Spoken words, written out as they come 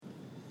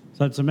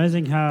So it's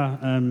amazing how,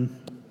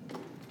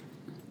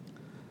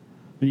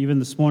 even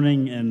this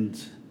morning and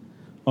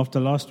after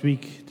last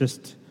week,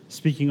 just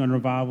speaking on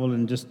revival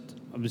and just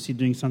obviously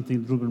doing something a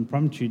little bit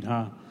impromptu,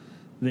 how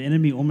the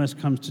enemy almost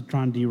comes to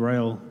try and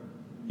derail,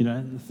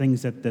 the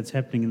things that's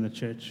happening in the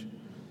church.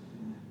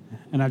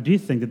 And I do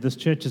think that this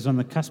church is on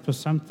the cusp of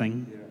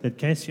something, that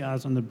KCR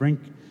is on the brink.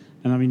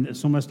 And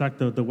it's almost like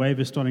the wave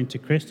is starting to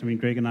crest.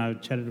 Greg and I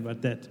have chatted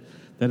about that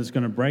it's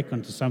going to break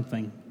onto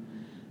something.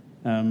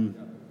 And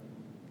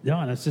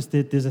it's just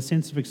that there's a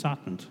sense of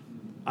excitement.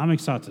 I'm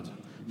excited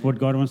for what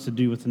God wants to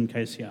do within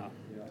KCR.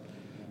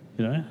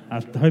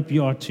 I hope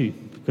you are too,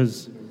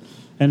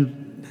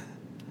 and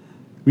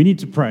we need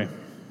to pray.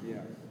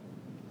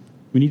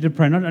 We need to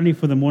pray not only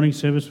for the morning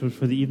service, but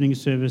for the evening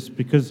service,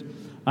 because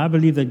I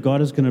believe that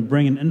God is going to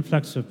bring an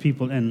influx of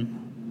people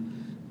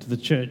in to the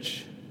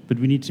church, but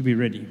we need to be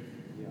ready.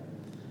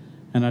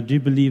 And I do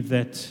believe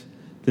that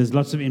there's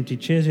lots of empty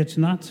chairs here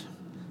tonight.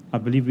 I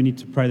believe we need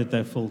to pray that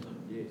they're filled.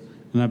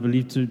 And I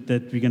believe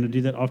that we're going to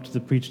do that after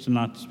the preach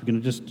tonight. We're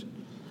going to just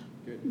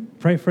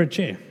pray for a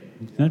chair.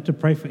 You don't have to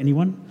pray for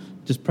anyone.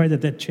 Just pray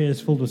that chair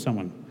is filled with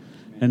someone.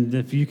 And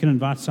if you can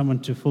invite someone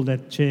to fill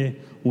that chair,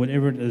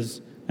 whatever it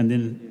is, and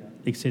then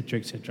et cetera,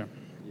 et cetera.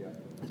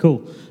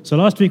 Cool. So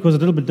last week was a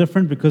little bit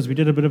different because we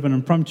did a bit of an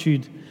impromptu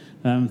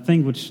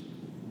thing which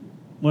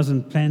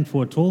wasn't planned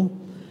for at all.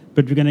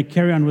 But we're going to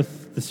carry on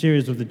with the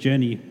series of the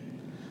journey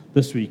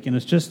this week. And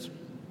it's just,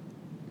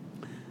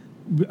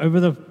 over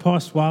the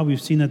past while,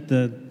 we've seen that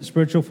the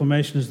spiritual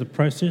formation is the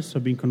process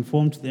of being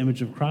conformed to the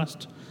image of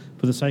Christ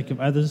for the sake of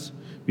others.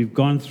 We've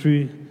gone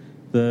through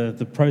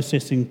the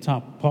processing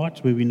type part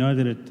where we know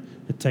that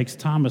it takes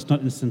time, it's not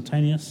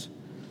instantaneous.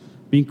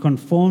 Being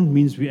conformed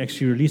means we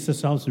actually release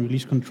ourselves and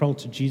release control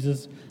to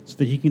Jesus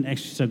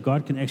so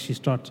God can actually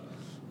start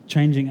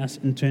changing us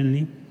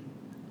internally.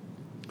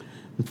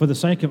 And for the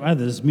sake of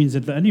others means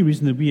that the only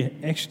reason that we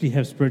actually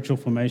have spiritual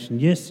formation,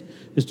 yes,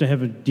 is to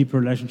have a deeper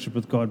relationship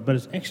with God, but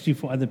it's actually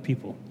for other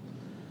people.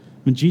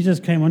 When Jesus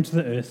came onto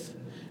the earth,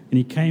 and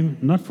he came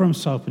not for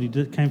himself, but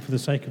he came for the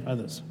sake of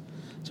others.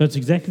 So it's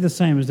exactly the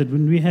same as that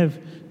when we have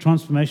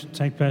transformation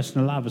take place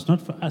in our life, it's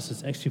not for us,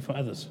 it's actually for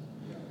others.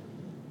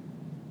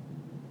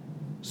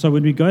 So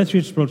when we go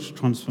through spiritual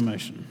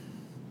transformation,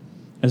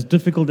 as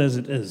difficult as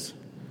it is,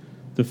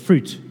 the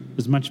fruit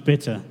is much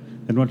better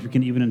than what we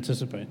can even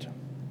anticipate.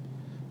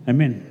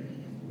 Amen.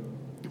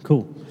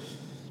 Cool.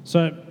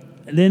 So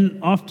then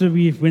after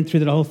we went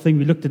through that whole thing,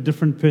 we looked at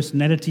different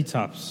personality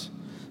types.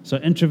 So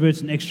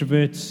introverts and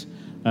extroverts,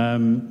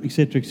 et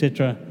cetera, et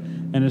cetera.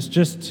 And it's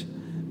just,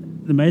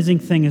 the amazing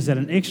thing is that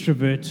an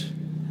extrovert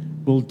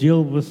will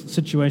deal with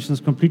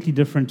situations completely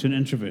different to an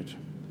introvert.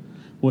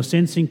 Or a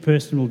sensing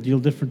person will deal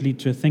differently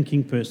to a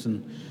thinking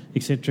person,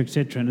 et cetera, et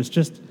cetera. And it's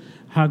just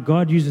how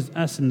God uses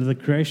us and the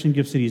creation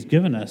gifts that he's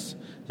given us,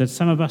 that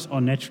some of us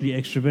are naturally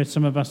extroverts,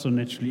 some of us are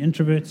naturally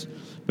introverts,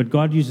 but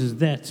God uses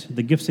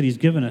the gifts that he's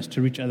given us,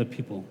 to reach other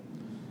people.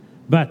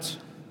 But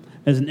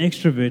as an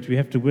extrovert, we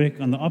have to work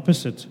on the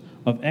opposite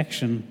of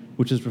action,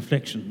 which is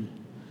reflection.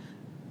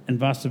 And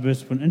vice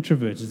versa for an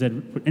introvert, is that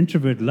an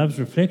introvert loves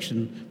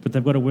reflection, but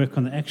they've got to work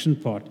on the action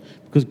part,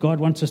 because God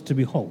wants us to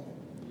be whole.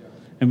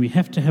 And we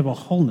have to have a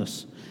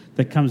wholeness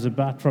that comes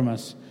about from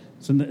us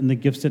in the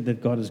gifts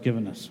that God has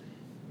given us.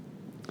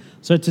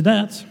 So to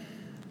that,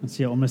 let's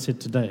see, I almost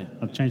said today.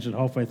 I've changed it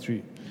halfway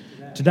through.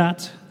 To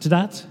that.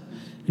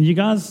 And you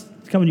guys,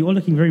 come on, you're all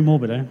looking very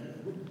morbid, eh?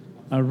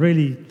 I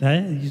really,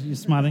 hey, you're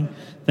smiling.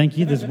 Thank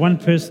you. There's one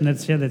person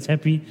that's here that's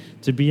happy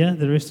to be here.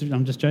 The rest of you,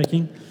 I'm just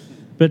joking.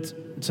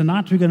 But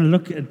tonight we're going to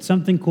look at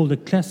something called a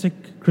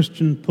classic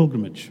Christian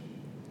pilgrimage.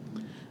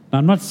 Now,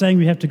 I'm not saying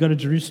we have to go to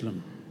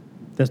Jerusalem.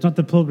 That's not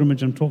the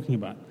pilgrimage I'm talking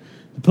about.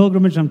 The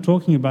pilgrimage I'm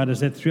talking about is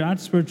that throughout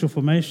spiritual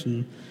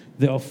formation,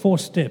 there are 4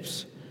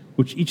 steps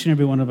which each and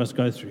every one of us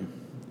go through.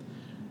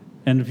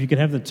 And if you could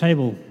have the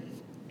table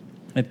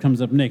that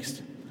comes up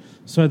next.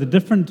 So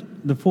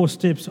the 4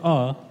 steps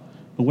are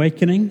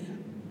awakening,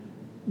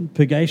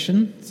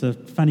 purgation, it's a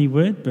funny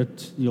word,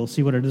 but you'll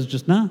see what it is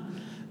just now,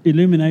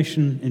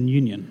 illumination, and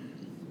union.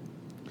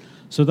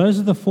 So those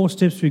are the 4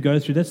 steps we go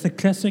through. That's the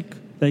classic,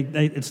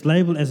 it's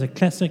labeled as a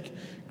classic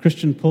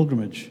Christian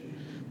pilgrimage,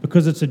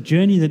 because it's a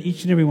journey that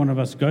each and every one of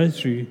us go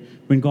through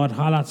when God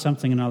highlights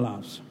something in our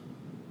lives.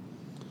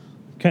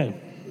 Okay,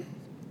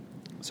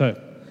 so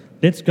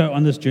let's go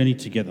on this journey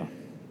together.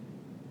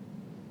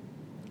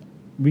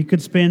 We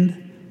could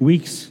spend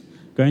weeks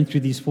going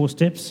through these 4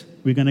 steps.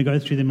 We're going to go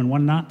through them in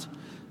one night,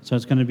 so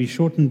it's going to be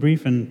short and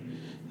brief and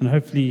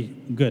hopefully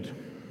good.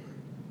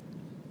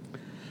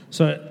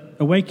 So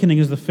awakening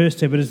is the first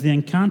step. It is the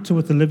encounter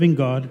with the living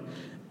God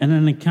and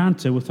an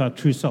encounter with our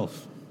true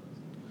self.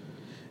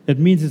 It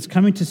means it's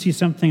coming to see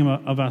something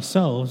of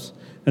ourselves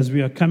as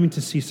we are coming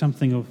to see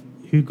something of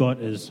who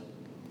God is. Do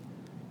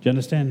you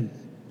understand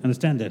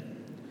that?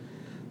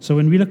 So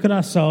when we look at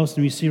ourselves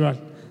and we see, right,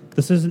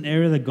 this is an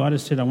area that God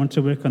has said, I want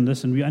to work on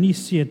this, and we only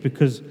see it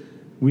because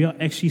we are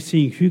actually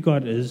seeing who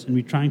God is, and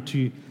we're trying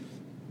to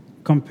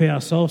compare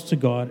ourselves to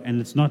God,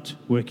 and it's not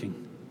working.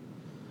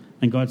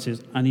 And God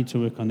says, I need to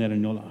work on that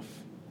in your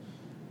life.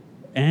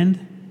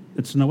 And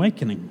it's an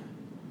awakening.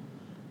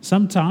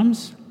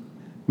 Sometimes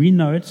we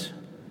know it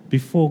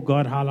before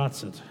God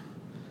highlights it.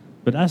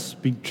 But us,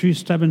 being true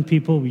stubborn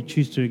people, we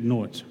choose to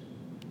ignore it.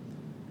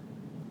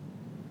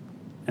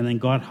 And then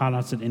God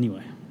highlights it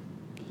anyway.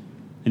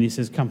 And he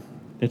says, come,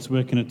 let's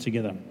work in it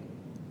together.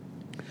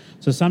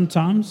 So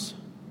sometimes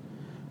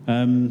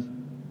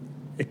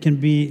it can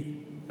be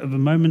of a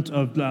moment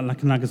of,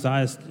 like in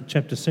Isaiah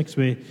chapter 6,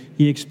 where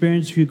he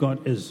experienced who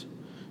God is.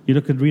 You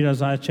read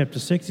Isaiah chapter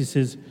 6, he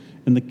says,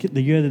 in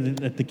the year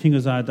that the king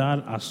Uzziah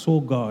died, I saw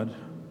God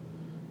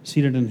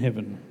seated in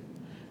heaven,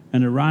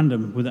 and around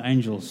him were the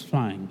angels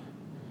flying.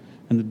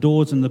 And the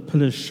doors and the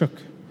pillars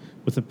shook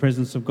with the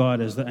presence of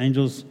God as the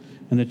angels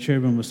and the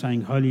cherubim were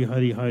saying, holy,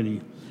 holy,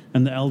 holy.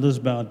 And the elders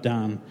bowed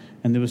down.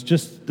 And there was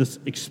just this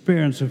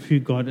experience of who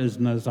God is,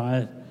 and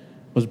Isaiah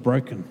was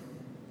broken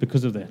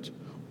because of that.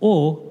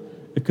 Or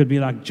it could be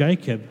like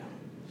Jacob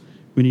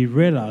when he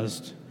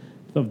realized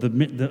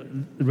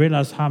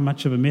how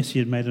much of a mess he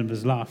had made of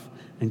his life,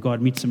 and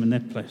God meets him in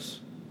that place.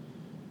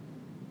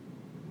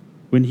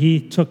 When he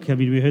took,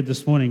 we heard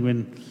this morning,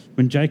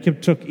 when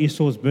Jacob took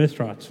Esau's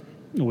birthright,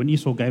 or when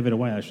Esau gave it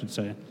away, I should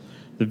say,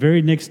 the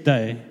very next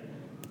day,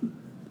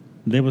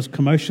 there was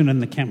commotion in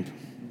the camp.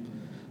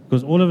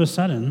 Because all of a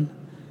sudden,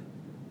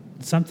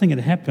 something had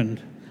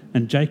happened,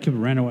 and Jacob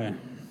ran away.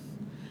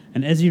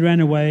 And as he ran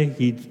away,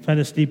 he fell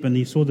asleep, and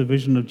he saw the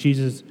vision of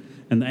Jesus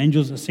and the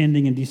angels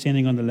ascending and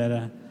descending on the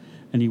ladder.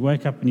 And he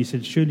woke up and he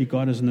said, surely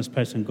God is in this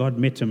place, and God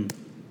met him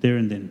there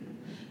and then.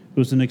 It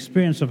was an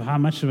experience of how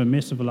much of a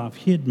mess of a life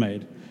he had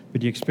made,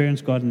 but he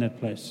experienced God in that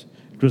place.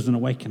 It was an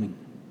awakening.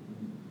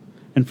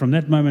 And from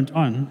that moment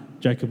on,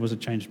 Jacob was a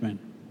changed man.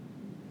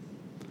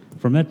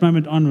 From that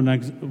moment on,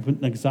 when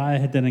Isaiah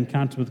had that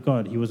encounter with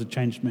God, he was a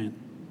changed man.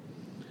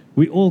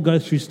 We all go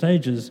through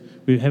stages.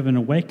 We have an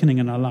awakening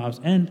in our lives,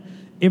 and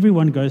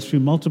everyone goes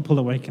through multiple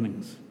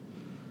awakenings.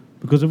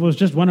 Because if it was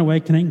just one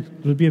awakening,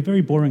 it would be a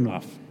very boring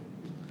life.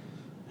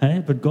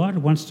 Hey? But God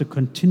wants to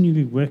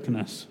continually work in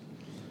us.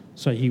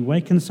 So he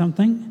awakens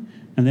something,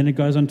 and then it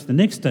goes on to the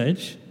next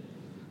stage,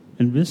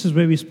 and this is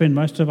where we spend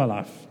most of our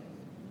life.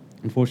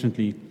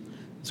 Unfortunately,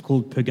 it's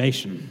called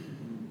purgation.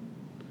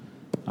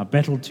 I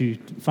battled to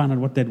find out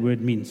what that word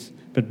means,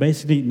 but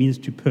basically it means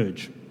to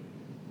purge.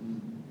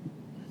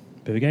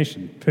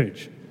 Purgation,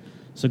 purge.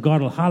 So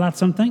God will highlight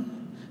something,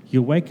 he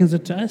awakens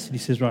it to us, and he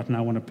says, right now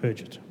I want to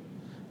purge it.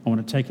 I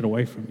want to take it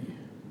away from you.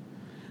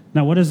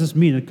 Now, what does this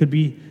mean? It could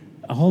be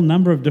a whole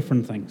number of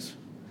different things.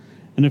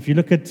 And if you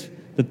look at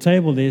the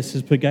table there, it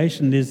says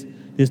purgation, there's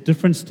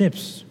different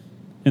steps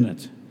in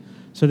it.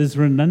 So there's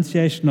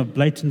renunciation of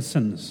blatant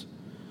sins.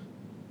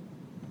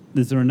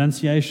 There's a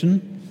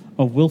renunciation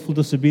of willful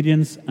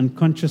disobedience,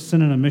 unconscious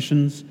sin and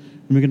omissions,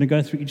 and we're going to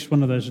go through each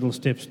one of those little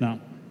steps now.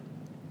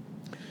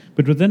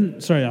 But within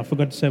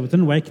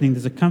awakening,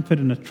 there's a comfort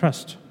and a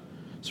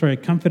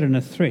comfort and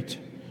a threat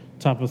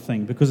type of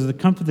thing, because there's a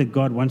comfort that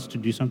God wants to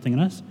do something in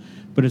us,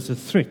 but it's a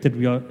threat that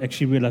we are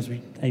actually realize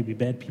we're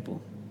bad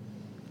people.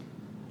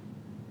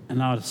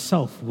 And our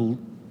self will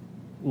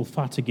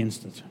fight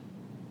against it.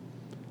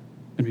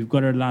 And we've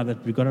got to allow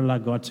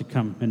God to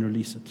come and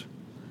release it.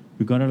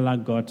 We've got to allow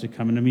God to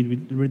come. And we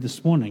read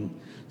this morning,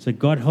 so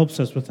God helps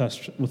us with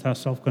our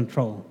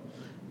self-control.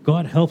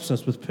 God helps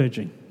us with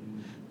purging.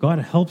 God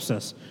helps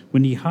us.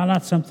 When he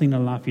highlights something in our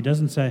life, he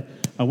doesn't say,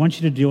 I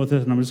want you to deal with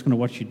it, and I'm just going to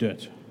watch you do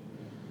it.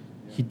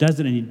 He does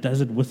it, and he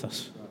does it with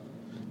us.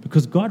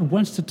 Because God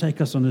wants to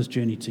take us on this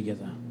journey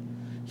together.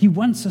 He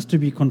wants us to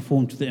be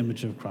conformed to the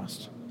image of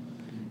Christ.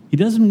 He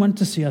doesn't want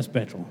to see us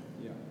battle.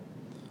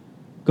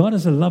 God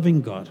is a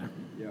loving God.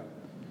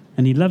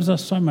 And he loves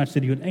us so much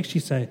that he would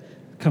actually say,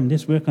 come,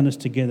 let's work on this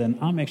together, and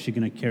I'm actually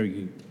going to carry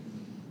you.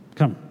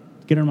 Come,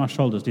 get on my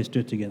shoulders, let's do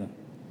it together.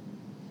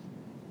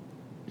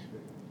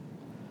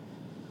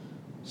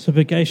 So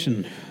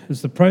purgation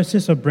is the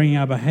process of bringing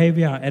our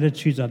behavior, our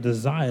attitudes, our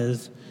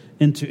desires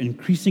into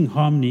increasing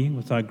harmony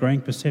with our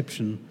growing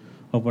perception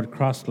of what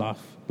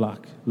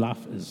Christ-like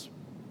life is.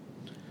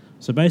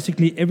 So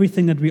basically,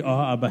 everything that we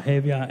are, our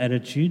behavior, our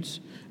attitudes,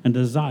 and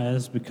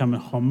desires become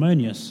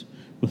harmonious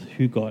with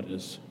who God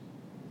is.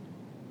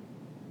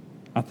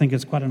 I think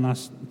it's quite a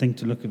nice thing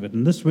to look at it.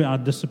 And this is where our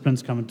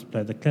disciplines come into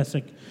play, the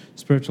classic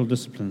spiritual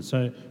disciplines.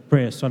 So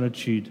prayer,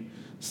 solitude,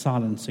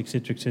 silence,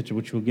 etc.,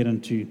 which we'll get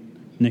into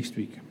next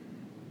week.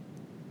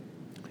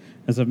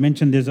 As I've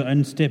mentioned, there's our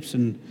own steps.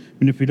 And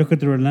if we look at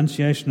the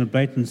renunciation of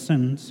blatant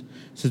sins,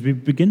 it says we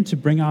begin to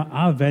bring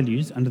our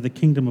values under the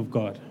kingdom of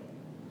God.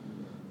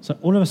 So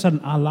all of a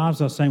sudden, our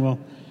lives are saying, well,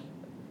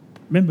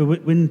 remember,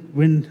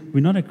 when we're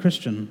not a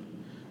Christian,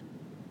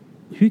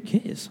 who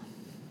cares?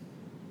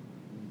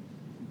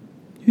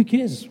 Who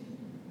cares?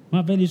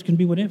 My values can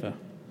be whatever.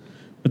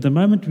 But the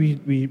moment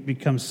we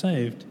become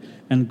saved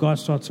and God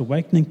starts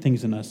awakening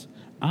things in us,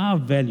 our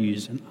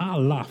values and our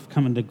life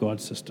come into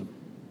God's system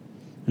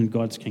and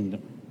God's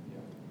kingdom.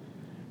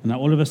 And now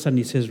all of a sudden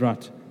he says,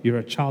 right, you're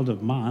a child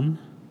of mine.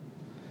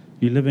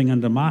 You're living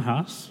under my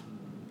house.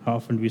 How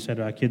often do we say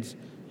to our kids,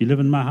 you live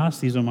in my house,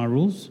 these are my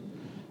rules.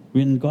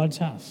 We're in God's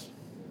house.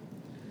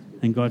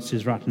 And God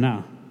says, right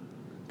now,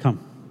 come,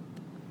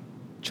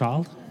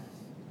 child,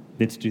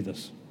 let's do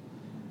this.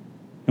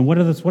 And what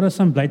are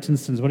some blatant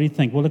sins? What do you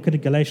think? Well, look at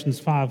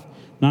Galatians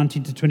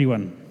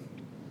 5:19-21.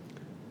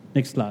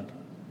 Next slide.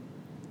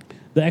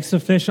 The acts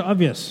of flesh are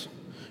obvious.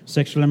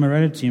 Sexual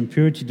immorality,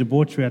 impurity,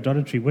 debauchery,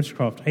 idolatry,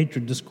 witchcraft,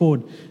 hatred,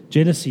 discord,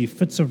 jealousy,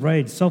 fits of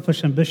rage,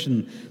 selfish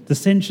ambition,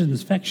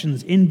 dissensions,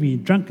 factions, envy,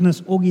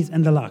 drunkenness, orgies,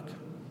 and the like.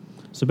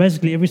 So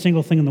basically every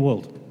single thing in the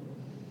world.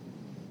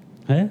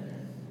 Hey?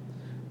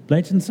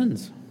 Blatant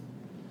sins.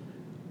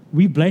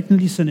 We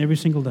blatantly sin every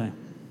single day,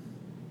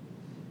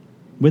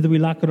 whether we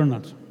like it or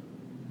not.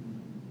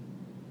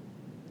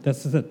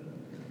 That's it.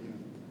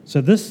 So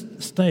this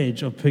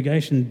stage of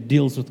purgation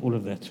deals with all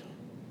of that.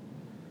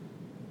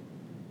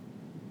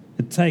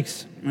 It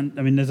takes,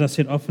 as I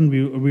said, often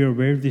we are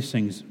aware of these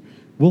things.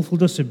 Willful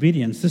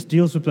disobedience, this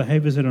deals with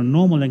behaviors that are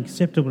normal and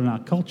acceptable in our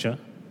culture,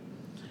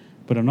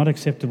 but are not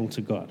acceptable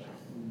to God.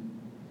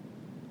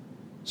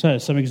 So,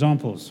 some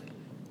examples.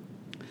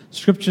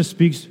 Scripture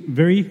speaks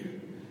very,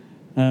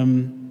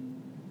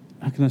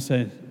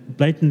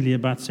 blatantly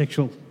about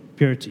sexual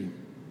purity.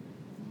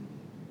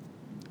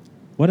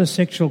 What does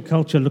sexual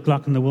culture look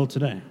like in the world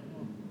today?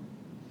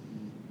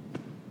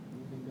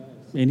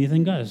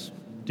 Anything goes.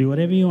 Do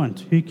whatever you want.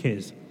 Who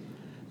cares?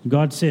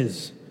 God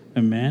says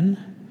a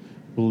man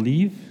will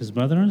leave his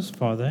mother and his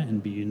father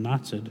and be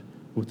united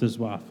with his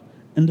wife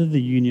under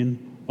the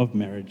union of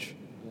marriage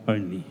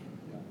only.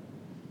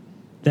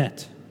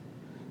 That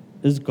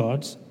is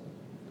God's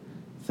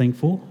thing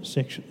for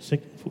sex. He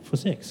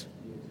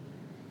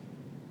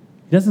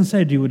doesn't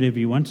say do whatever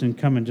you want and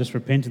come and just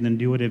repent and then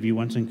do whatever you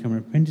want and come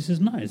and repent. He says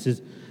no. He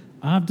says,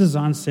 I've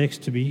designed sex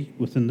to be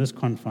within this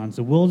confines.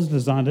 The world has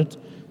designed it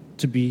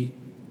to be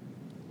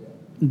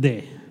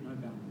there.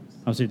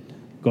 I said,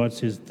 God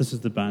says this is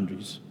the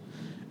boundaries.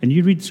 And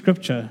you read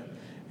scripture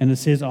and it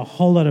says a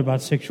whole lot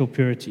about sexual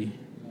purity.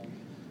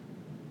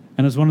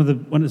 And it's one of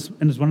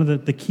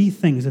the key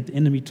things that the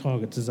enemy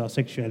targets is our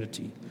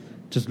sexuality.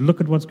 Just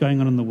look at what's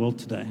going on in the world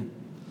today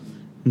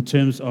in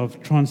terms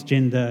of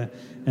transgender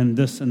and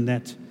this and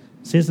that. It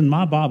says in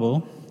my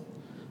Bible,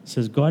 it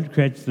says God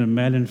created a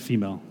male and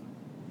female.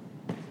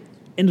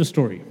 End of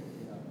story.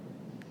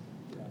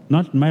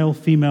 Not male,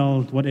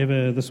 female,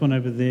 whatever, this one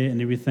over there and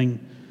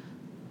everything.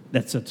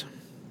 That's it.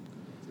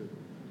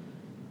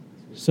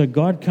 So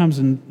God comes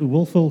and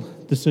willful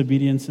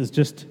disobedience is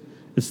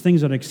it's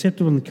things that are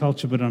acceptable in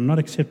culture but are not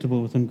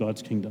acceptable within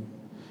God's kingdom.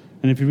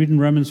 And if you read in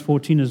Romans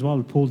 14 as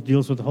well, Paul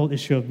deals with the whole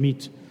issue of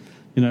meat.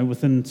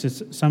 Within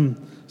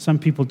some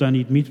people don't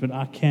eat meat, but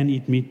I can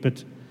eat meat.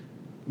 But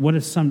what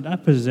is summed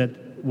up is that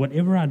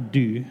whatever I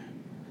do,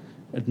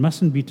 it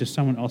mustn't be to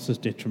someone else's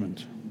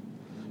detriment.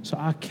 So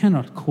I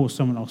cannot cause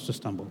someone else to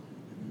stumble.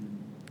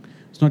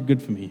 It's not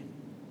good for me.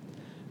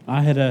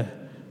 I had a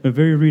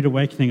very rude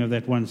awakening of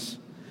that once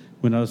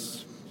when I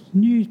was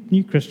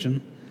new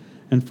Christian.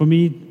 And for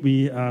me,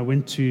 we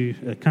went to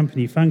a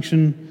company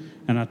function,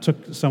 and I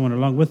took someone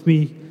along with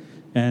me.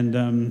 And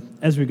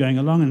as we were going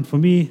along, and for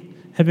me,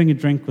 having a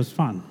drink was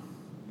fun.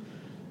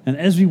 And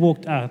as we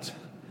walked out,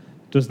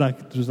 it was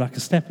like a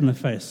slap in the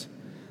face.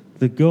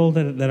 The girl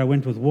that I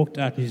went with walked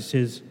out, and she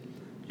says,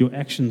 "Your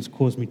actions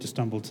caused me to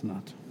stumble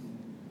tonight."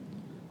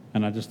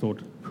 And I just thought,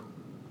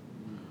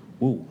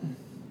 whoa.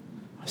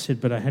 I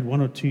said, but I had one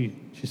or two.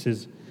 She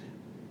says,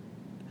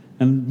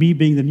 and me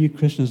being the new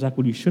Christian is like,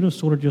 well, you should have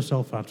sorted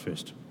yourself out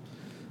first.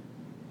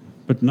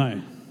 But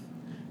no,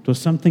 it was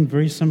something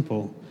very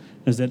simple,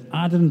 is that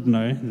I didn't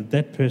know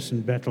that person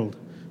battled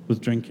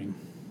with drinking.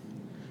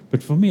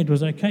 But for me, it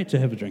was okay to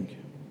have a drink.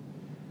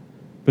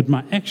 But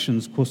my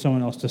actions caused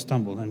someone else to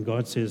stumble, and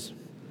God says,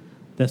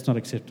 that's not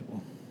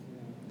acceptable.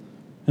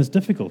 It's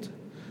difficult,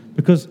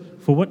 because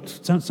for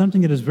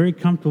something that is very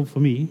comfortable for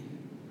me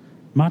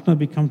might not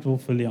be comfortable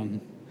for Leon.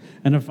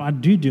 And if I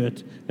do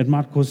it, it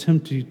might cause him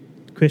to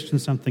question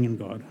something in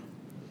God.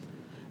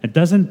 It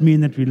doesn't mean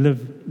that we live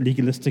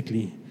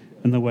legalistically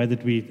in the way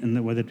that we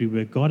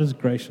work. God is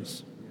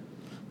gracious.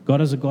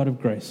 God is a God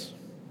of grace.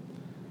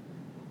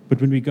 But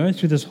when we go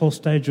through this whole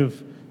stage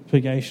of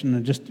purgation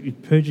and just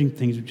purging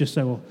things, we just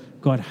say, well,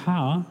 God,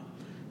 how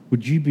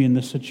would you be in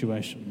this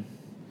situation?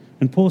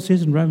 And Paul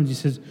says in Romans, he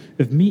says,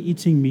 if me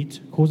eating meat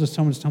causes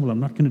someone to stumble,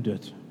 I'm not going to do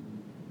it.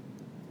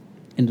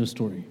 End of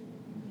story.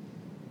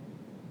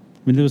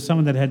 There was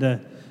someone that had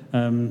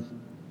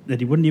that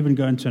he wouldn't even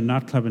go into a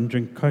nightclub and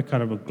drink Coke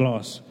out of a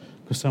glass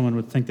because someone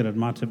would think that it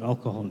might have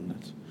alcohol in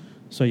it.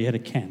 So he had a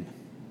can.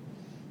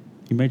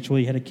 He made sure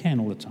he had a can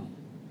all the time.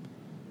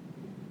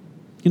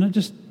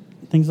 Just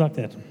things like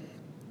that.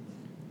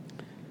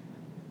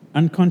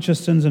 Unconscious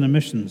sins and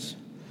omissions.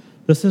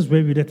 This is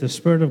where we let the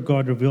Spirit of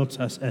God reveal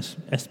to us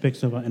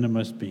aspects of our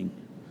innermost being,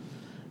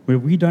 where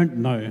we don't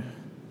know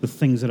the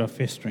things that are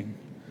festering.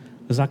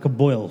 It's like a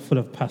boil full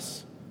of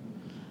pus.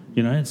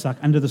 It's like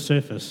under the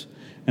surface,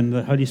 and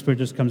the Holy Spirit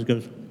just comes and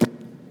goes,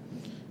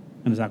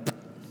 and it's like,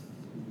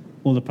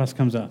 all the pus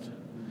comes out.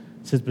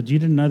 It says, but you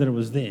didn't know that it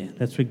was there.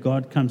 That's where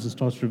God comes and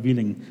starts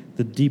revealing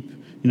the deep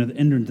the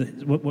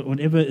hindrance,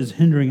 whatever is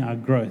hindering our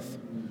growth,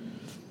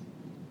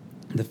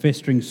 the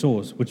festering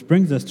sores, which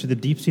brings us to the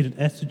deep-seated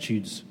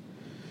attitudes.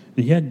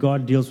 And here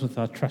God deals with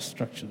our trust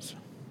structures.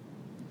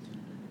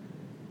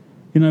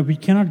 We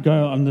cannot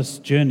go on this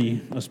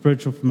journey of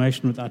spiritual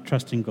formation without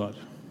trusting God.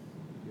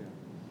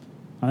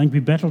 I think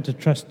we battle to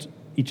trust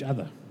each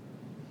other.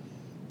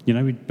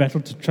 We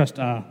battle to trust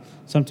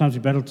sometimes we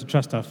battle to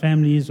trust our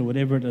families or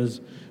whatever it is,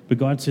 but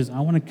God says,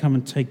 I want to come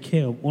and take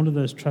care of all of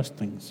those trust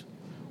things,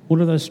 all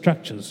of those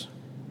structures,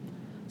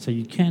 so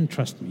you can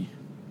trust me.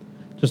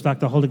 Just like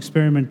the whole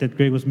experiment that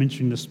Greg was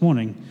mentioning this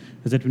morning,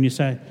 is that when you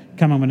say,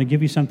 come, I'm going to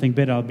give you something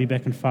better, I'll be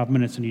back in 5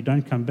 minutes, and you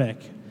don't come back,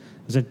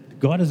 is that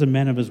God is a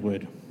man of his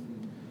word.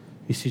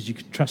 He says, you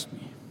can trust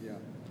me. Yeah.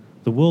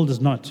 The world is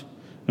not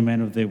a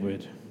man of their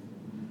word.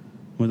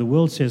 When the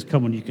world says,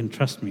 come on, you can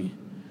trust me,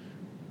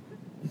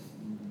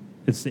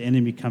 it's the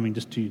enemy coming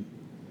just to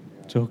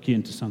hook you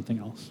into something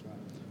else.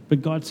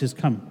 But God says,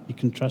 come, you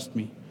can trust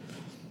me.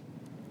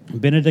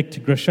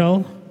 Benedict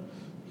Grishel,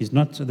 he's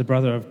not the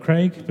brother of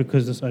Craig,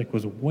 because this oak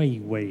was way,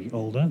 way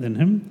older than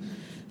him,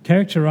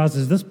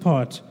 characterizes this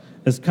part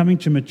as coming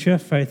to mature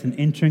faith and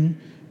entering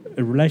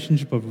a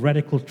relationship of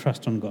radical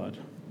trust on God.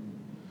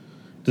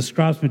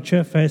 Describes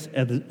mature faith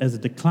as a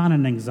decline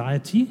in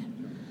anxiety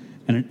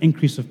and an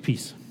increase of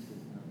peace.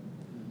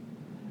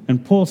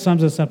 And Paul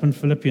sums this up in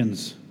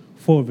Philippians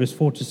 4, verse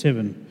 4 to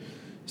 7.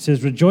 He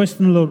says, rejoice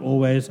in the Lord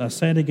always. I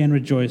say it again,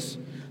 rejoice.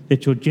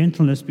 Let your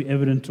gentleness be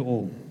evident to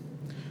all.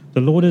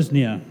 The Lord is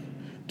near.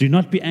 Do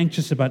not be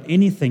anxious about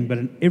anything, but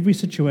in every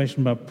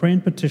situation by prayer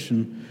and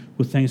petition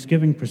with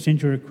thanksgiving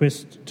present your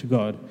requests to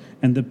God.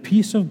 And the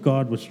peace of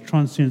God, which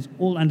transcends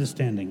all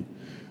understanding,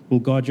 will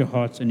guard your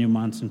hearts and your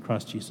minds in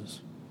Christ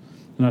Jesus.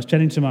 And I was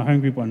chatting to my home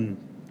group on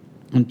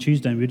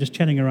Tuesday, and we were just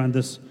chatting around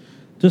this,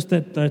 just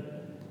that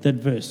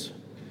verse.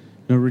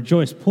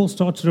 Rejoice. Paul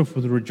started off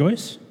with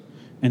rejoice,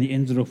 and he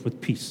ended off with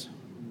peace.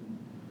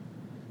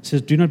 He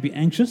says, do not be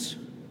anxious.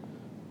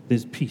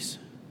 There's peace.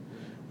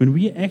 When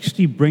we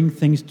actually bring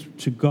things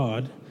to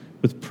God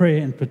with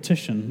prayer and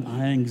petition,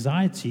 our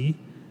anxiety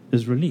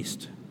is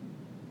released.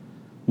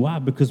 Why?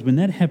 Because when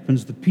that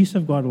happens, the peace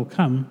of God will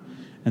come,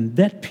 and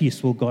that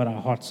peace will guard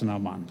our hearts and our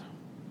mind.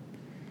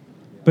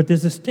 But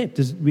there's a step.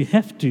 We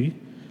have to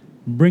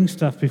bring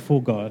stuff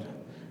before God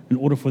in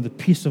order for the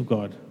peace of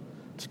God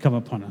to come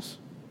upon us.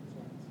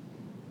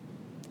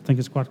 I think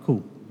it's quite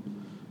cool.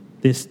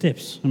 There's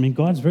steps.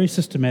 God's very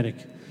systematic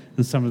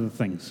in some of the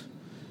things.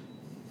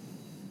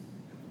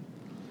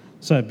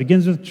 So it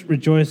begins with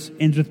rejoice,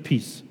 ends with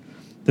peace.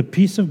 The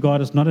peace of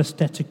God is not a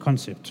static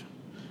concept,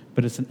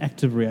 but it's an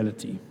active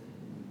reality.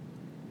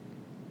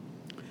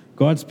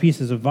 God's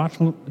peace is a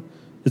vital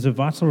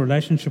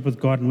relationship with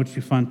God in which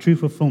we find true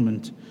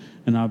fulfillment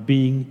in our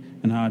being,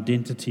 in our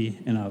identity,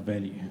 and our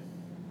value.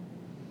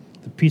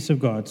 The peace of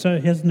God. So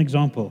here's an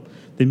example.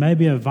 There may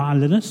be a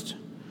violinist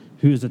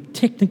who is a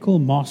technical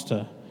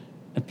master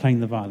at playing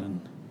the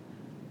violin.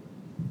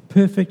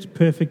 Perfect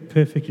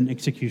in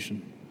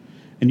execution.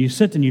 And you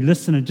sit and you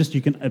listen and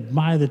you can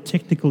admire the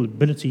technical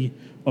ability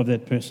of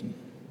that person.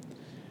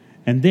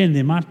 And then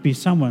there might be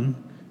someone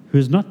who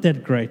is not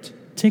that great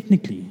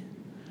technically,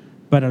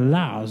 but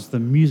allows the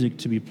music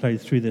to be played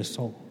through their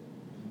soul.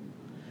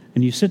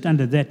 And you sit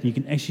under that and you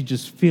can actually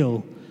just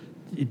feel,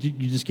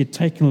 you just get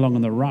taken along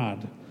on the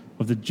ride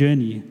of the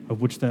journey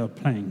of which they are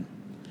playing.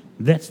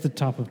 That's the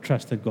type of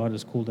trust that God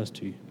has called us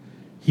to.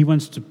 He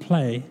wants to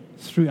play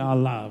through our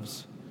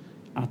lives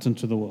out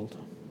into the world.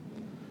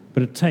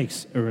 But it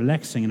takes a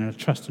relaxing and a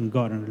trust in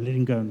God and a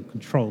letting go and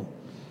control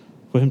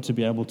for him to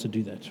be able to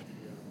do that.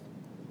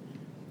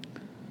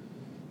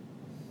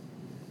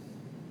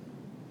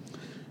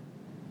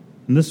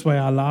 In this way,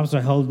 our lives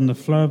are held in the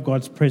flow of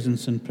God's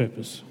presence and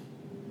purpose.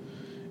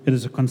 It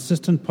is a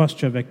consistent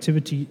posture of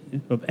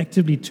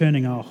actively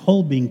turning our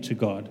whole being to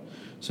God,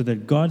 so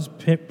that God's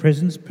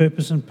presence,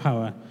 purpose, and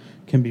power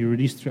can be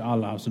released through our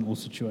lives in all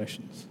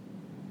situations.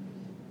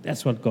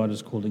 That's what God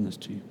is calling us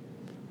to.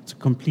 It's a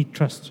complete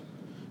trust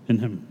in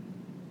him.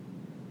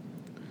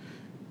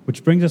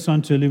 Which brings us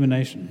on to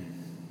illumination,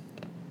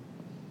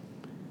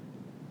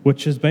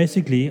 which is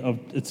basically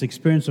its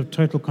experience of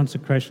total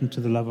consecration to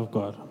the love of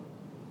God.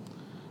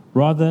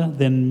 Rather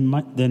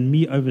than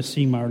me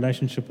overseeing my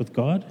relationship with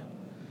God,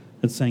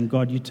 it's saying,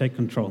 God, you take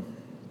control.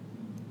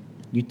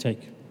 You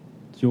take.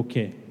 It's your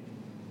care.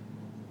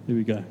 There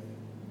we go.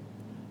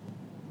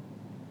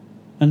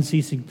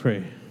 Unceasing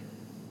prayer.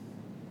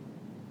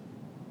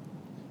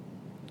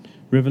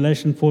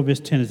 Revelation 4 verse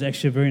 10 is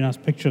actually a very nice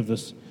picture of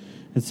this.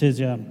 It says,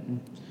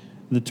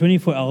 the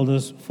 24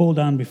 elders fall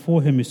down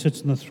before him who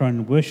sits on the throne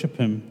and worship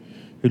him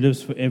who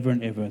lives forever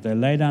and ever. They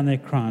lay down their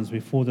crowns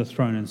before the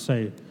throne and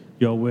say,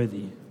 you are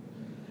worthy.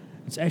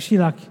 It's actually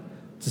like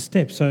it's a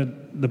step. So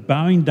the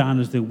bowing down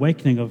is the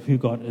awakening of who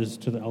God is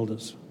to the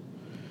elders.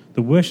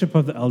 The worship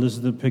of the elders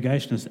is the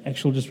purgation, is the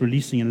actual just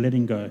releasing and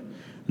letting go.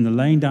 And the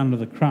laying down of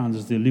the crowns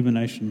is the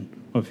illumination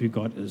of who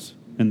God is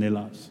in their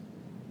lives.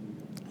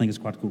 I think it's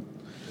quite cool.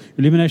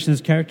 Illumination is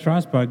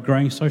characterized by a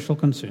growing social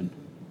concern.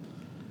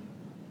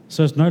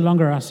 So it's no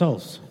longer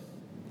ourselves.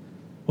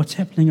 what's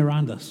happening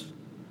around us.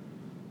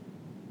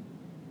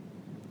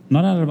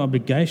 Not out of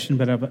obligation,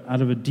 but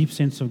out of a deep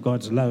sense of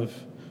God's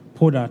love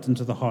poured out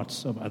into the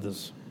hearts of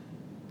others.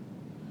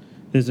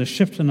 There's a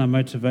shift in our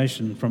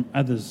motivation from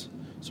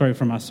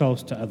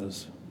ourselves to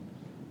others.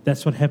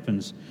 That's what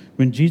happens.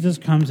 When Jesus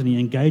comes and he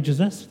engages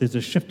us, there's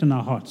a shift in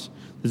our hearts.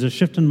 There's a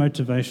shift in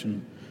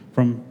motivation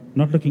from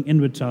not looking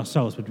inward to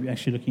ourselves, but we're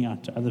actually looking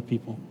out to other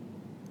people.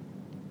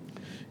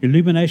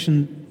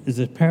 Illumination is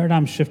a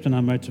paradigm shift in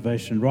our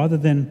motivation. Rather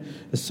than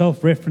a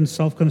self-referenced,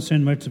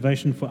 self-concerned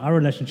motivation for our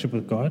relationship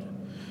with God,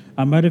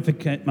 our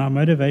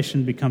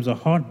motivation becomes a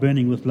heart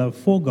burning with love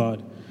for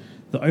God,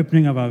 the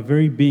opening of our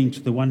very being to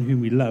the one whom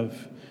we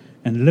love,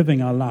 and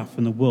living our life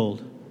in the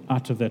world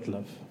out of that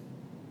love.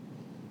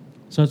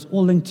 So it's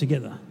all linked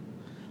together.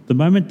 The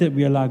moment that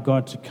we allow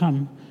God to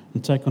come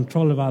and take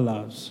control of our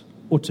lives,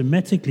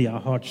 automatically our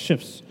heart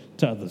shifts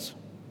to others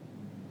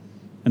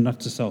and not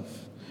to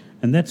self.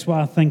 And that's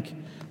why I think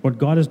what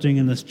God is doing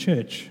in this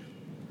church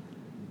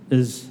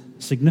is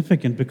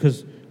significant,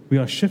 because we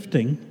are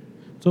shifting.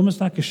 It's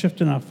almost like a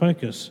shift in our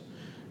focus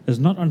is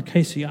not on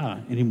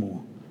KCR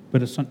anymore,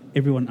 but it's on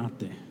everyone out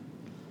there.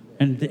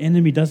 And the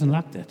enemy doesn't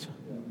like that.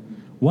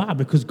 Why?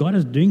 Because God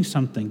is doing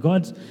something.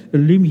 God's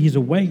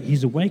illuminating.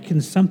 He's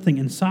awakened something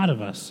inside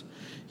of us.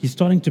 He's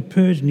starting to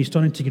purge and he's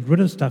starting to get rid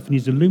of stuff, and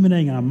he's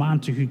illuminating our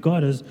mind to who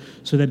God is,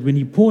 so that when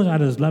he pours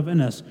out his love in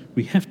us,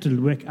 we have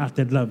to work out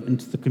that love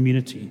into the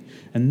community.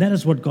 And that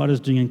is what God is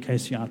doing in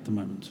KCR at the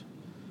moment.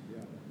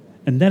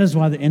 And that is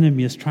why the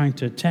enemy is trying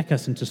to attack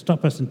us and to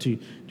stop us and to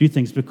do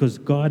things, because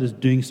God is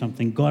doing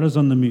something. God is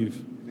on the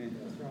move.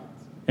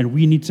 And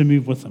we need to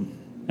move with him,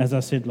 as I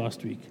said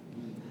last week.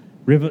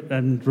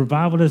 And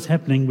revival is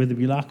happening whether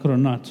we like it or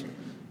not.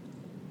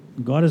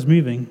 God is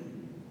moving.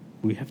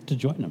 We have to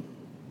join him.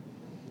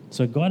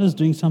 So God is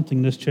doing something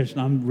in this church,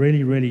 and I'm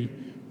really, really,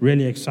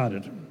 really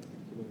excited.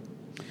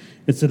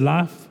 It's a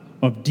life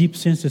of deep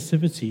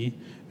sensitivity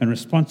and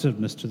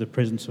responsiveness to the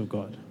presence of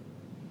God.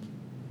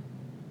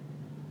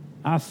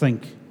 I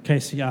think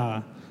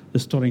KCR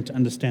is starting to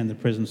understand the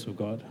presence of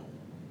God.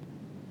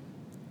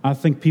 I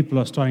think people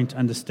are starting to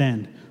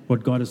understand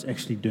what God is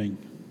actually doing.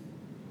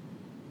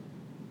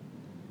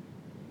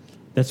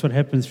 That's what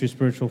happens through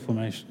spiritual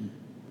formation.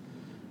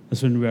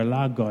 It's when we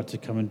allow God to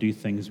come and do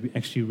things, we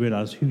actually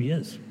realize who he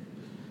is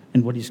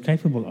and what he's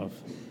capable of.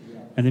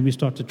 And then we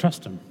start to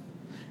trust him.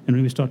 And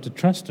when we start to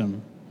trust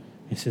him,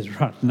 he says,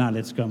 right, now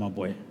let's go, my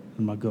boy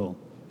and my girl.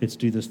 Let's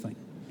do this thing.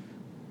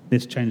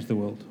 Let's change the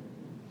world.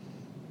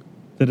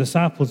 The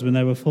disciples, when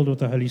they were filled with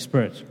the Holy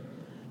Spirit,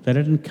 they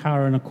didn't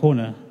cower in a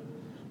corner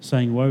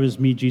saying, woe is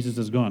me, Jesus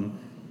is gone.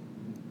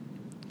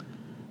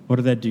 What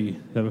did they do?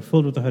 They were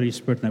filled with the Holy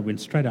Spirit, and they went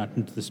straight out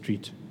into the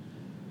street,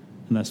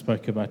 and they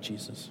spoke about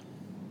Jesus.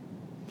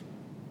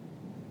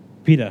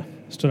 Peter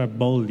stood up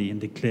boldly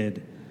and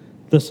declared,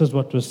 this is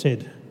what was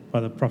said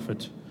by the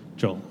prophet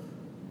Joel.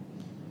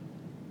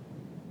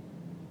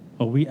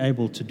 Are we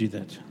able to do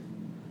that?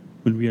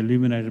 When we are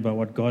illuminated by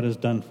what God has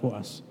done for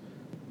us,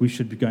 we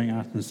should be going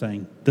out and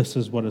saying, this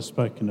is what is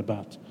spoken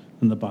about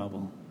in the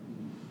Bible.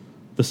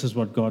 This is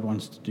what God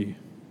wants to do.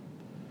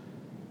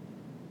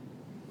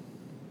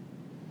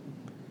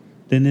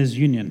 Then there's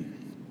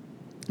union.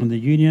 And the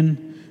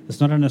union is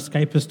not an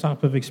escapist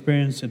type of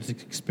experience. It's an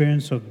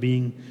experience of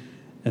being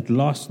at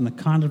last in the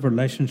kind of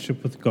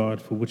relationship with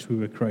God for which we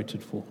were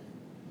created for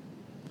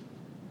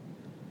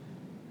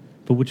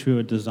which we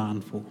were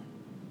designed for.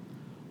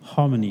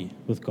 Harmony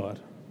with God.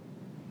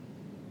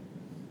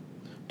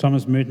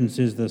 Thomas Merton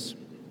says this: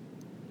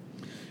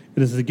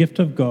 it is the gift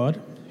of God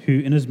who,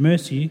 in his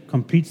mercy,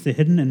 completes the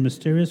hidden and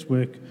mysterious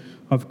work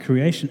of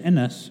creation in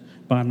us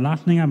by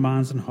enlightening our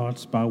minds and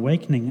hearts, by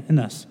awakening in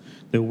us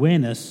the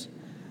awareness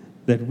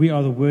that we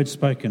are the word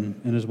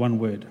spoken in his one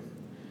word,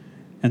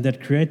 and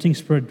that creating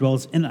spirit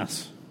dwells in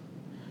us,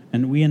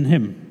 and we in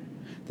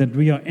him, that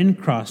we are in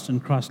Christ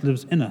and Christ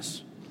lives in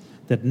us,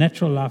 that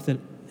natural life that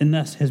in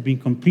us has been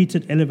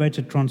completed,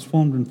 elevated,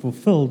 transformed, and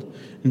fulfilled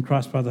in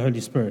Christ by the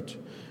Holy Spirit.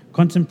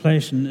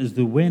 Contemplation is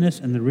the awareness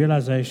and the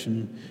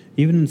realization,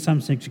 even in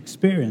some sense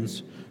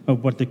experience,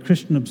 of what the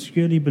Christian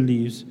obscurely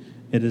believes: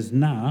 it is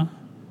now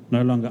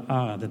no longer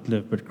I that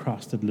live, but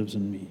Christ that lives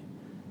in me.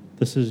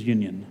 This is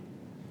union.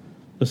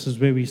 This is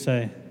where we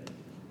say,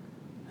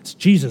 it's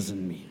Jesus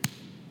in me.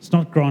 It's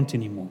not Grant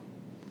anymore.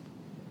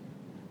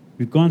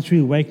 We've gone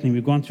through awakening,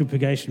 we've gone through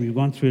purgation, we've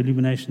gone through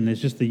illumination.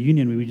 There's just the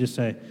union where we just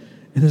say,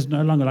 it is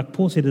no longer, like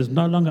Paul said, it is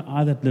no longer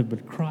I that live,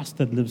 but Christ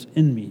that lives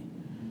in me.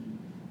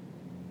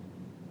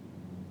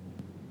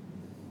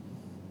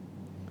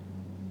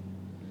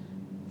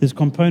 There's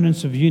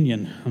components of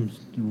union. I'm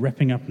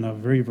wrapping up now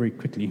very, very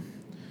quickly.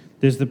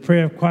 There's the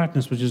prayer of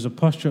quietness, which is a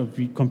posture of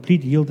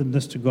complete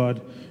yieldedness to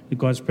God, to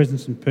God's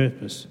presence and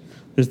purpose.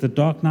 There's the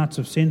dark nights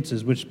of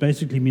senses, which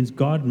basically means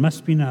God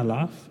must be in our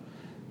life.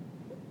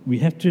 We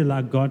have to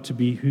allow God to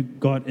be who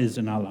God is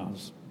in our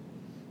lives.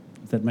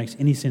 If that makes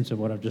any sense of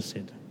what I've just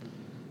said.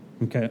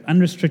 Okay,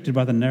 unrestricted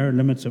by the narrow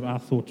limits of our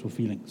thoughts or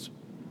feelings.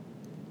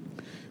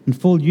 In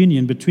full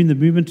union between the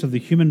movement of the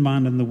human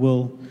mind and the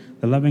will,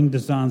 the loving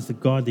designs, the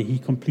God that He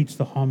completes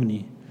the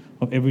harmony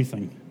of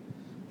everything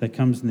that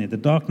comes in there. The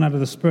dark night of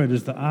the Spirit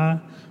is the eye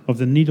of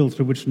the needle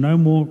through which no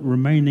more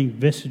remaining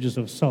vestiges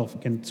of self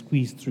can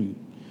squeeze through,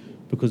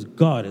 because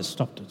God has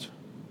stopped it.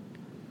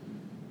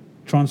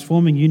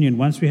 Transforming union,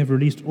 once we have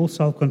released all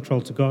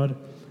self-control to God,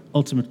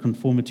 ultimate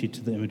conformity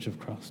to the image of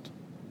Christ.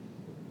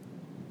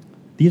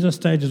 These are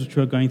stages which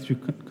we are going through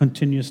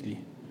continuously.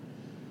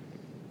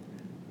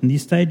 And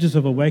these stages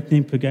of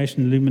awakening,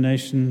 purgation,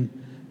 illumination,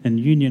 and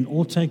union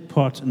all take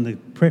part in the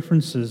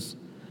preferences,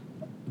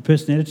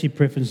 personality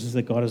preferences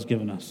that God has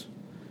given us,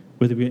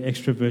 whether we are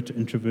extrovert or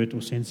introvert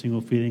or sensing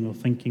or feeling or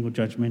thinking or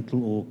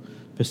judgmental or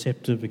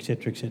perceptive,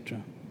 etc.,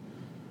 etc.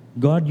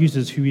 God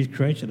uses who He's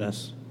created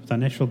us with our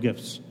natural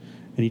gifts,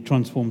 and He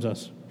transforms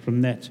us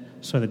from that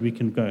so that we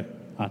can go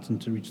out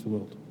and to reach the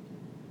world.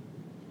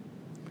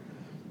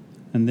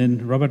 And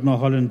then Robert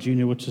Mulholland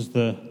Jr., which is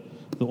the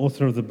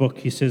author of the book,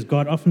 he says,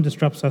 God often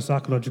disrupts our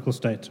psychological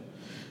state.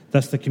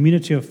 Thus, the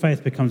community of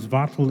faith becomes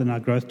vital in our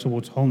growth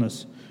towards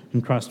wholeness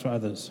in Christ for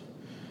others.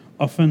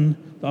 The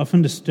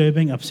often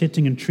disturbing,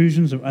 upsetting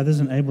intrusions of others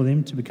enable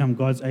them to become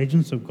God's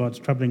agents of God's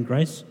troubling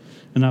grace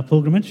in our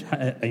pilgrimage.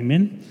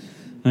 Amen.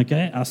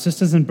 Okay, our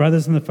sisters and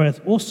brothers in the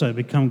faith also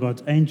become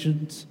God's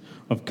agents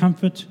of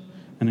comfort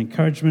and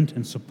encouragement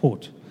and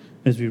support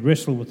as we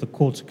wrestle with the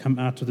call to come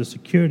out of the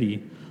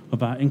security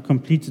of our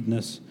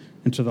incompletedness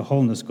into the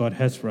wholeness God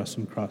has for us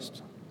in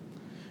Christ.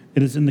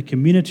 It is in the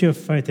community of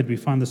faith that we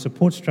find the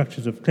support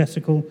structures of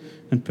classical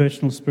and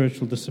personal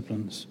spiritual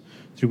disciplines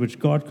through which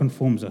God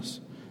conforms us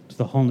to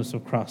the wholeness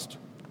of Christ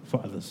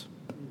for others.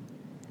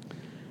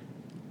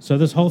 So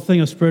this whole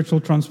thing of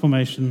spiritual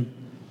transformation,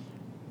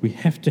 we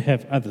have to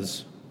have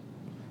others.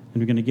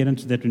 And we're going to get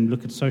into that when we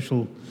look at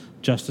social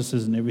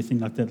justices and everything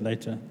like that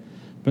later.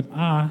 But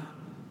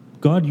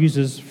God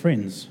uses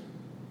friends.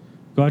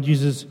 God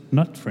uses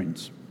not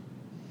friends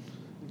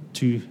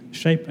to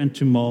shape and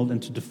to mold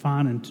and to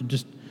define and to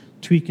just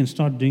tweak and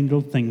start doing little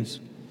things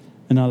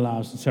in our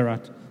lives and say,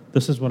 right,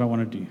 this is what I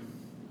want to do.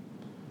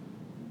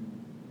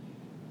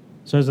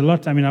 So there's a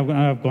lot. I mean,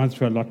 I've gone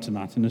through a lot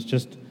tonight, and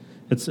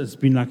it's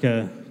been like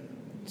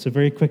it's a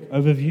very quick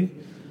overview.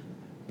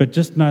 But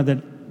just know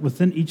that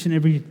within each and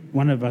every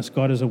one of us,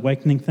 God is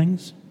awakening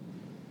things.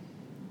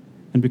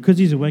 And because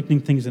He's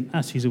awakening things in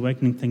us, He's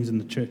awakening things in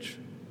the church.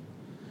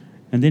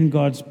 And then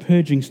God's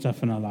purging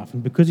stuff in our life.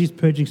 And because He's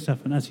purging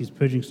stuff in us, He's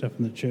purging stuff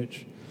in the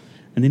church.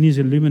 And then He's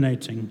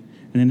illuminating,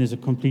 and then there's a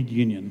complete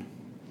union.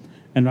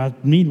 And I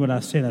mean what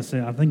I said.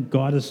 I think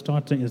God is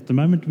starting, the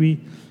moment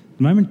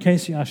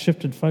KCR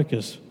shifted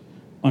focus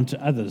onto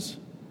others,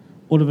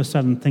 all of a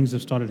sudden things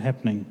have started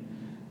happening.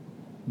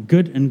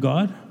 Good in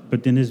God,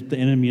 but then the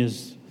enemy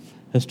has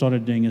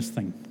started doing his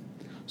thing.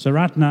 So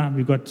right now,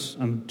 we've got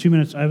 2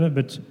 minutes over,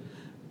 but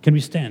can we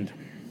stand?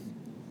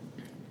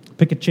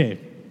 Pick a chair.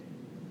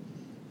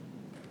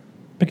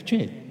 Pick a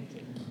chair.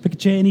 Pick a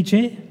chair, any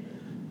chair.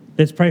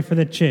 Let's pray for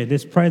that chair.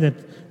 Let's pray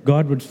that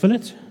God would fill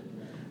it.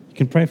 You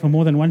can pray for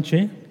more than one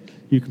chair.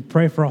 You can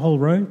pray for a whole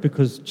row,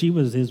 because, gee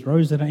whiz, there's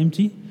rows that are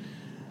empty.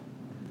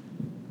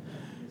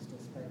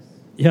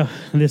 Yeah,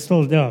 there's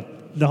still,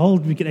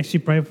 we can actually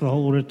pray for the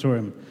whole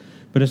auditorium.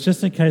 But it's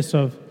just a case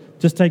of,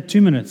 just take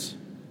 2 minutes.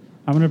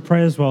 I'm going to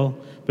pray as well,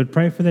 but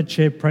pray for that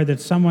chair. Pray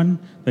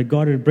that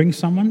God would bring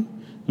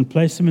someone and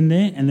place them in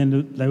there, and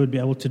then they would be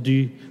able to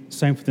do the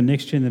same for the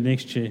next chair and the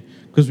next chair.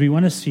 Because we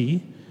want to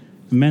see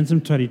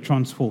Amanzimtoti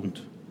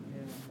transformed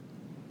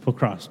for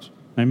Christ.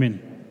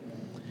 Amen.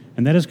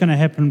 And that is going to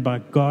happen by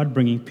God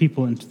bringing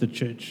people into the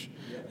church.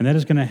 And that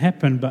is going to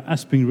happen by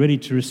us being ready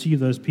to receive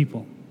those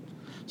people.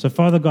 So,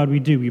 Father God,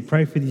 we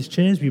pray for these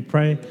chairs. We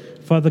pray,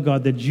 Father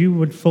God, that You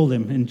would fill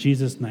them in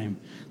Jesus' name.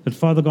 That,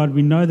 Father God,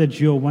 we know that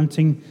You are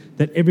wanting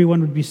that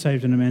everyone would be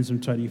saved in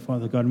Amanzimtoti,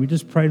 Father God. And we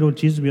just pray, Lord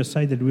Jesus, we are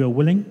saying that we are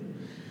willing.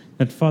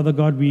 That, Father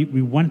God, we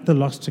want the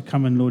lost to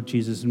come in, Lord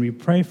Jesus. And we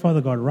pray,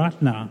 Father God,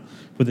 right now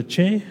for the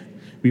chair.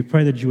 We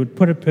pray that You would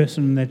put a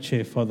person in that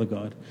chair, Father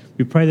God.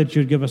 We pray that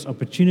You would give us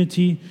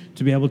opportunity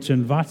to be able to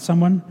invite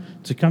someone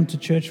to come to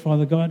church,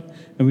 Father God.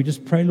 And we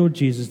just pray, Lord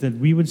Jesus, that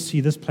we would see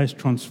this place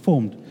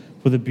transformed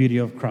for the beauty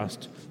of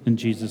Christ. In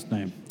Jesus'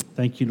 name.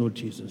 Thank You, Lord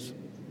Jesus.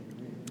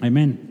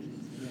 Amen.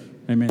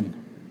 Amen.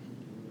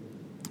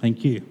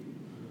 Thank You.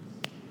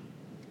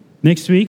 Next week.